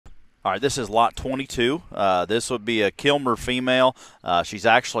All right, this is lot 22. This would be a Kilmer female. She's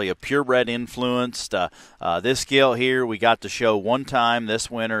actually a purebred influenced. This gilt here we got to show one time this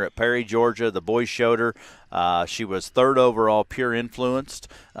winter at Perry, Georgia. The boys showed her. She was third overall pure influenced.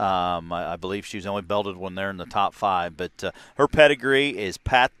 I believe she was the only belted one there in the top 5. But her pedigree is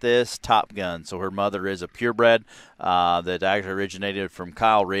Pat This Top Gun. So her mother is a purebred that actually originated from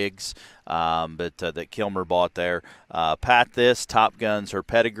Kyle Riggs, but that Kilmer bought there. Pat This Top Gun's her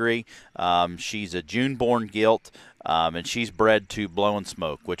pedigree. She's a June-born gilt. And she's bred to Blow and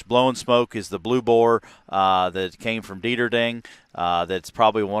Smoke, which Blow and Smoke is the blue boar that came from Dieterding. That's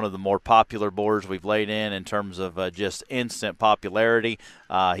probably one of the more popular boars we've laid in terms of just instant popularity.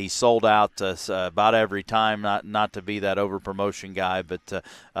 He sold out about every time, not to be that over-promotion guy, but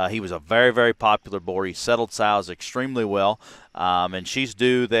he was a very, very popular boar. He settled sows extremely well, and she's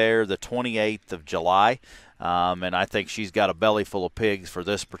due there the 28th of July. And I think she's got a belly full of pigs for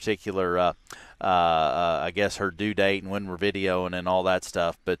this particular, I guess, her due date and when we're videoing and all that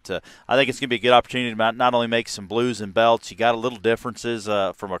stuff. But I think it's going to be a good opportunity to not only make some blues and belts. You got a little differences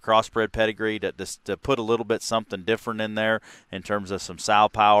from a crossbred pedigree to put a little bit something different in there in terms of some sow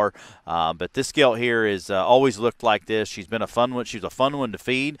power. But this gilt here is always looked like this. She's been a fun one. She's a fun one to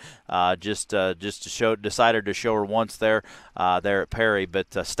feed. Just to show, decided to show her once there at Perry.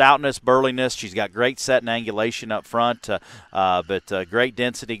 But stoutness, burliness. She's got great set and angulation up front. But great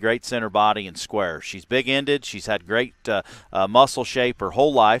density, great center body, and square. She's big-ended. She's had great muscle shape her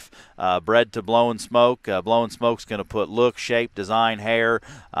whole life. Bred to Blow and Smoke. Blow and Smoke's going to put look, shape, design, hair,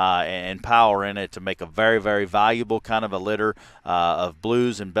 and power in it to make a very, very valuable kind of a litter of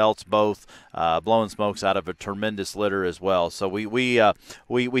blues and belts both. Blow and Smoke's out of a tremendous litter as well. So we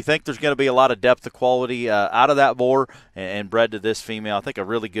think there's going to be a lot of depth of quality out of that boar and bred to this female. I think a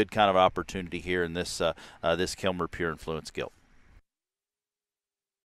really good kind of opportunity here in this this Kilmer Pure Influence gilt.